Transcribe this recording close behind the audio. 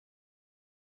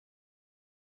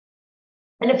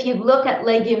And if you look at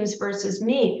legumes versus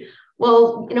meat,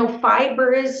 well,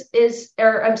 fiber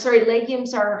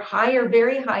legumes are higher,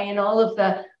 very high in all of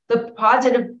the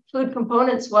positive food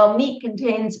components, while meat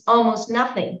contains almost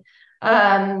nothing.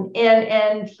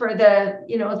 And for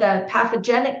the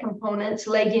pathogenic components,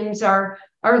 legumes are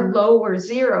low or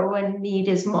zero, and meat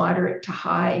is moderate to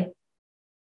high.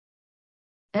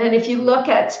 And if you look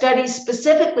at studies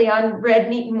specifically on red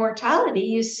meat and mortality,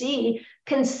 you see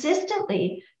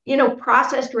consistently,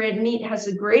 processed red meat has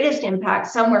the greatest impact,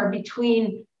 somewhere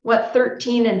between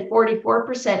 13 and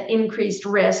 44% increased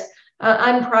risk.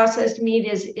 Unprocessed meat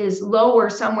is lower,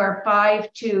 somewhere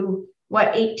 5 to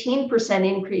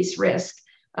 18% increased risk.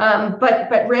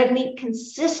 But red meat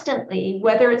consistently,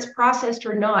 whether it's processed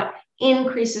or not,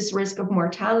 increases risk of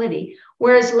mortality.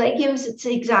 Whereas legumes, it's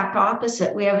the exact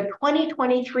opposite. We have a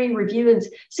 2023 review and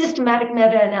systematic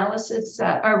meta-analysis,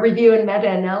 review and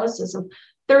meta-analysis of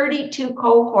 32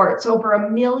 cohorts, over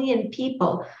 1 million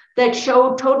people, that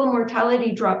showed total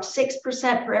mortality dropped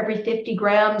 6% for every 50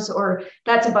 grams, or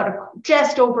that's about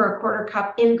just over a quarter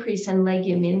cup increase in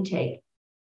legume intake.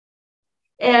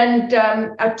 And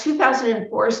a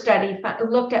 2004 study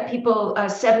looked at people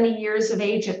 70 years of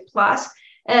age plus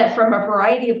from a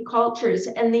variety of cultures,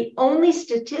 and the only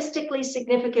statistically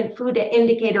significant food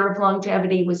indicator of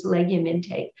longevity was legume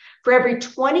intake. For every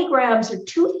 20 grams, or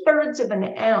 2/3 of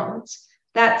an ounce,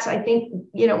 that's, I think,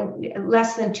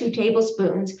 less than 2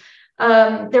 tablespoons,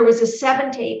 there was a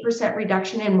 7 to 8%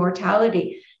 reduction in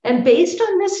mortality. And based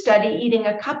on this study, eating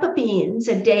a cup of beans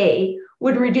a day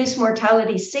would reduce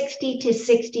mortality 60 to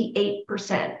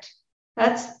 68%.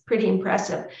 That's pretty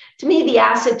impressive. To me, the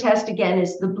acid test, again,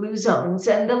 is the blue zones.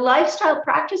 And the lifestyle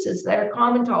practices that are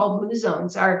common to all blue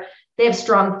zones are they have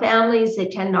strong families, they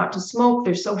tend not to smoke,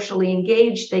 they're socially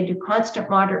engaged, they do constant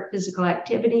moderate physical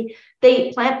activity, they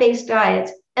eat plant-based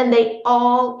diets, and they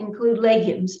all include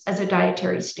legumes as a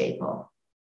dietary staple.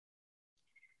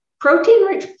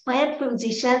 Protein-rich plant foods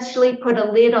essentially put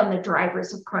a lid on the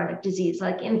drivers of chronic disease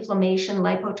like inflammation,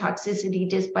 lipotoxicity,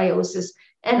 dysbiosis,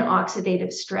 and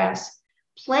oxidative stress.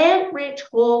 Protein-rich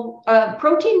whole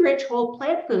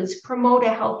plant foods promote a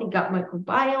healthy gut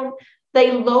microbiome.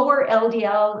 They lower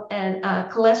LDL and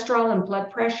cholesterol and blood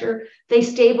pressure. They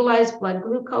stabilize blood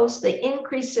glucose. They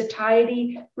increase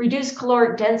satiety, reduce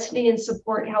caloric density, and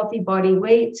support healthy body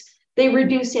weights. They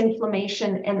reduce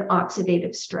inflammation and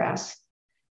oxidative stress.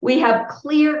 We have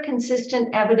clear,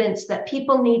 consistent evidence that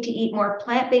people need to eat more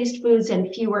plant-based foods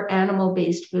and fewer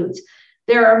animal-based foods.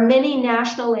 There are many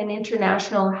national and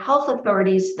international health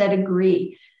authorities that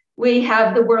agree. We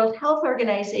have the World Health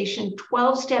Organization,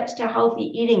 12 Steps to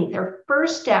Healthy Eating. Their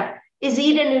first step is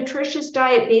eat a nutritious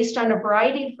diet based on a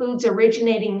variety of foods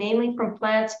originating mainly from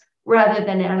plants rather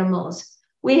than animals.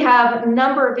 We have a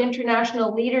number of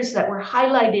international leaders that were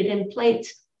highlighted in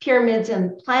plates, pyramids,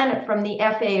 and planet from the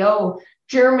FAO.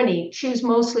 Germany, choose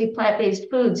mostly plant-based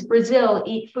foods. Brazil,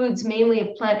 eat foods mainly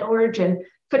of plant origin.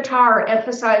 Qatar,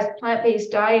 emphasize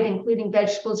plant-based diet, including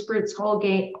vegetables, fruits, whole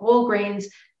grains,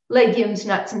 legumes,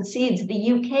 nuts, and seeds.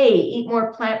 The UK, eat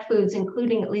more plant foods,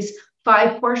 including at least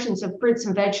 5 portions of fruits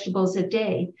and vegetables a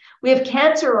day. We have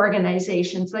cancer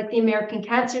organizations like the American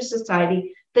Cancer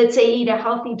Society that say eat a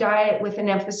healthy diet with an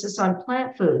emphasis on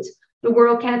plant foods. The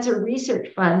World Cancer Research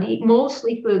Fund, eat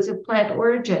mostly foods of plant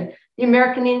origin. The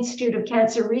American Institute of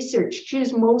Cancer Research,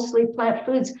 choose mostly plant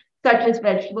foods such as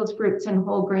vegetables, fruits, and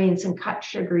whole grains, and cut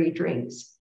sugary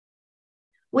drinks.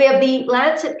 We have the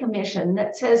Lancet Commission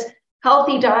that says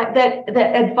healthy diet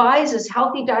that advises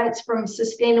healthy diets from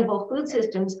sustainable food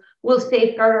systems will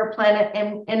safeguard our planet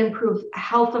and improve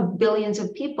health of billions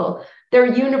of people. Their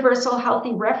universal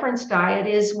healthy reference diet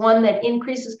is one that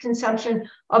increases consumption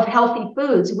of healthy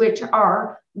foods, which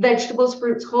are vegetables,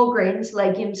 fruits, whole grains,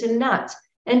 legumes, and nuts,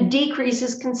 and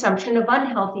decreases consumption of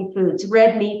unhealthy foods,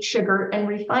 red meat, sugar, and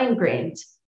refined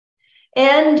grains.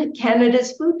 And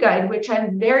Canada's Food Guide, which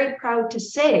I'm very proud to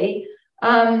say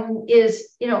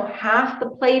is, half the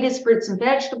plate is fruits and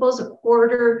vegetables, a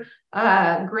quarter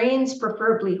grains,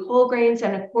 preferably whole grains,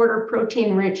 and a quarter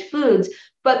protein-rich foods.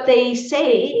 But they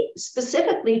say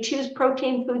specifically choose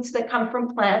protein foods that come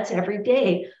from plants every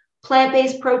day.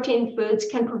 Plant-based protein foods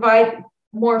can provide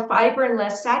more fiber and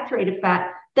less saturated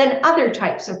fat than other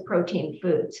types of protein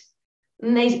foods.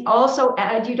 And they also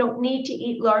add you don't need to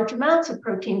eat large amounts of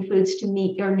protein foods to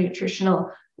meet your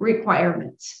nutritional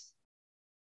requirements.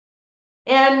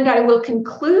 And I will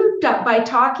conclude by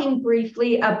talking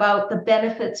briefly about the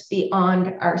benefits beyond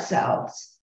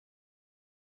ourselves.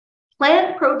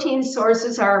 Plant protein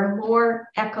sources are more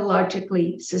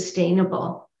ecologically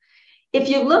sustainable. If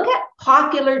you look at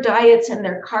popular diets and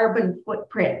their carbon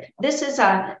footprint, this is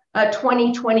a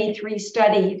 2023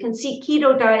 study. You can see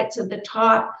keto diets at the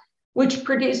top, which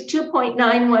produce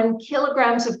 2.91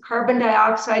 kilograms of carbon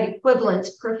dioxide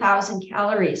equivalents per 1,000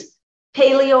 calories.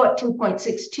 Paleo at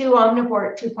 2.62,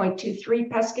 omnivore at 2.23,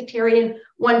 pescatarian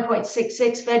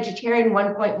 1.66, vegetarian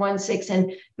 1.16,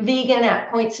 and vegan at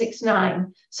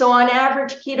 0.69. So on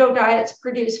average, keto diets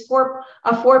produce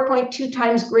a 4.2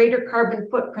 times greater carbon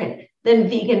footprint than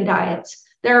vegan diets.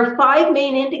 There are 5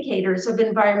 main indicators of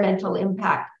environmental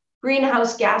impact.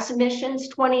 Greenhouse gas emissions,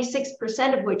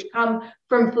 26% of which come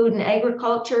from food and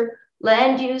agriculture.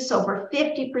 Land use, over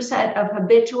 50% of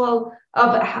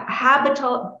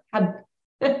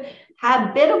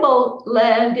habitable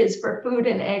land is for food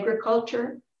and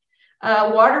agriculture.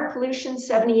 Water pollution,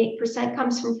 78%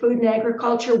 comes from food and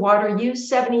agriculture. Water use,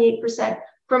 78%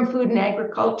 from food and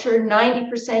agriculture,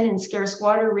 90% in scarce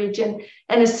water region,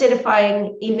 and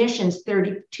acidifying emissions,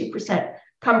 32%.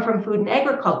 Come from food and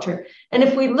agriculture. And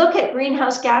if we look at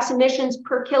greenhouse gas emissions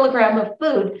per kilogram of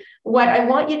food, what I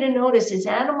want you to notice is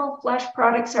animal flesh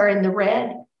products are in the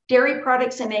red, dairy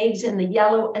products and eggs in the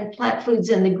yellow, and plant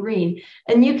foods in the green.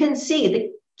 And you can see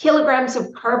the kilograms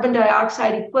of carbon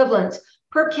dioxide equivalents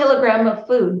per kilogram of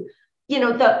food. You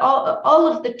know, all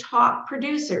of the top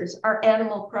producers are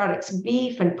animal products,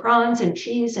 beef and prawns and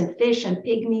cheese and fish and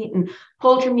pig meat and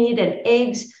poultry meat and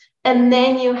eggs. And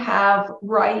then you have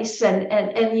rice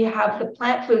and you have the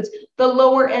plant foods. The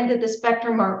lower end of the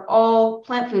spectrum are all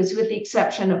plant foods with the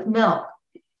exception of milk.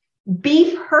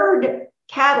 Beef herd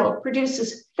cattle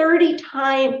produces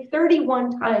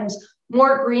 31 times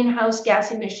more greenhouse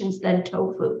gas emissions than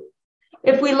tofu.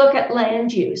 If we look at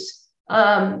land use,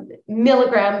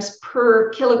 milligrams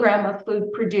per kilogram of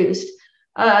food produced,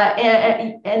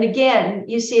 and again,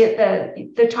 you see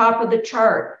at the top of the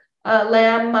chart,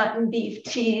 lamb, mutton, beef,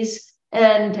 cheese,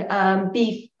 and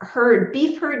beef herd.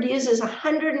 Beef herd uses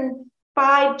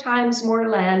 105 times more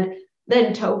land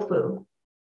than tofu.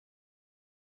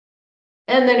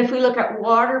 And then if we look at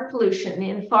water pollution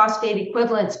in phosphate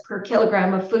equivalents per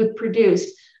kilogram of food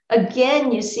produced,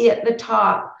 again, you see at the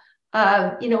top,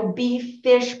 beef,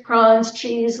 fish, prawns,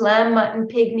 cheese, lamb, mutton,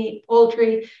 pig meat,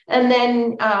 poultry, and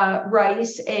then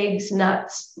rice, eggs,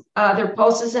 nuts, their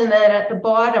pulses. And then at the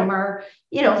bottom are,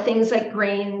 things like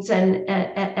grains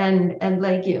and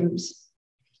legumes.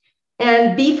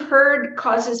 And beef herd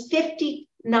causes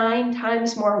 59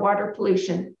 times more water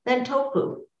pollution than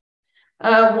tofu.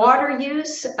 Water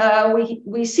use,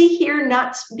 we see here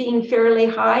nuts being fairly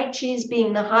high, cheese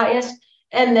being the highest,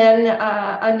 and then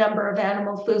a number of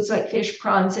animal foods like fish,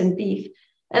 prawns, and beef,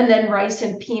 and then rice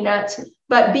and peanuts.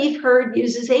 But beef herd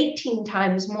uses 18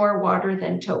 times more water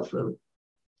than tofu.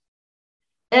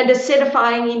 And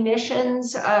acidifying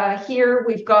emissions, here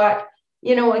we've got,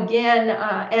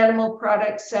 animal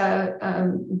products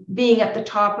being at the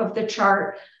top of the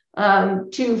chart.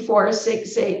 2, 4,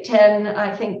 6, 8, 10,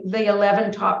 I think the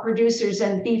 11 top producers,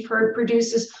 and beef herd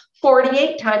produces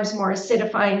 48 times more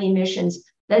acidifying emissions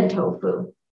than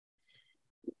tofu.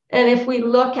 And if we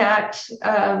look at,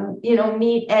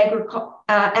 meat,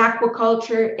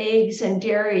 aquaculture, eggs, and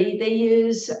dairy, they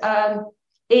use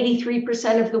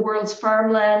 83% of the world's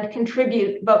farmland,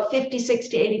 contribute about 56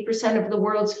 to 80% of the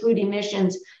world's food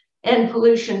emissions and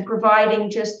pollution, providing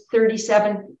just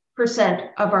 37%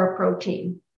 of our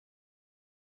protein.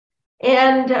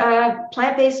 And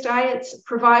plant-based diets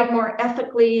provide more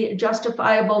ethically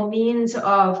justifiable means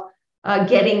of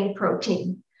getting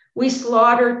protein. We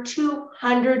slaughter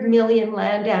 200 million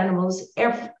land animals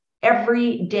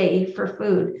every day for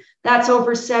food. That's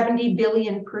over 70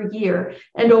 billion per year.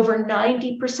 And over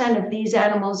 90% of these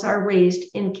animals are raised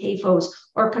in CAFOs,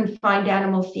 or confined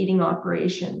animal feeding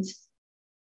operations.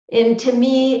 And to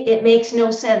me, it makes no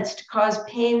sense to cause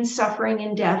pain, suffering,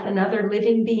 and death in other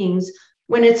living beings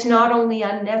when it's not only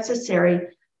unnecessary,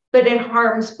 but it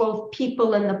harms both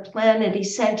people and the planet,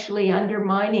 essentially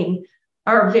undermining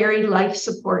our very life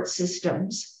support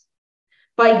systems.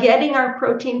 By getting our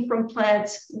protein from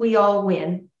plants, we all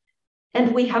win.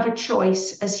 And we have a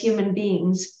choice as human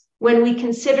beings when we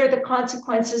consider the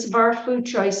consequences of our food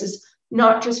choices,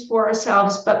 not just for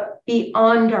ourselves, but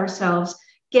beyond ourselves.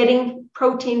 Getting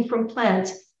protein from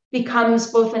plants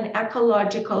becomes both an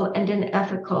ecological and an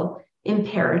ethical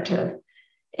imperative.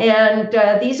 And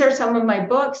these are some of my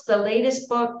books. The latest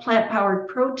book, Plant-Powered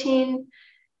Protein.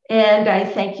 And I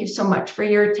thank you so much for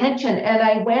your attention. And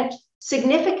I went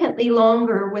significantly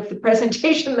longer with the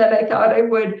presentation than I thought I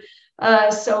would.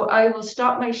 So I will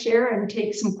stop my share and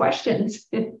take some questions.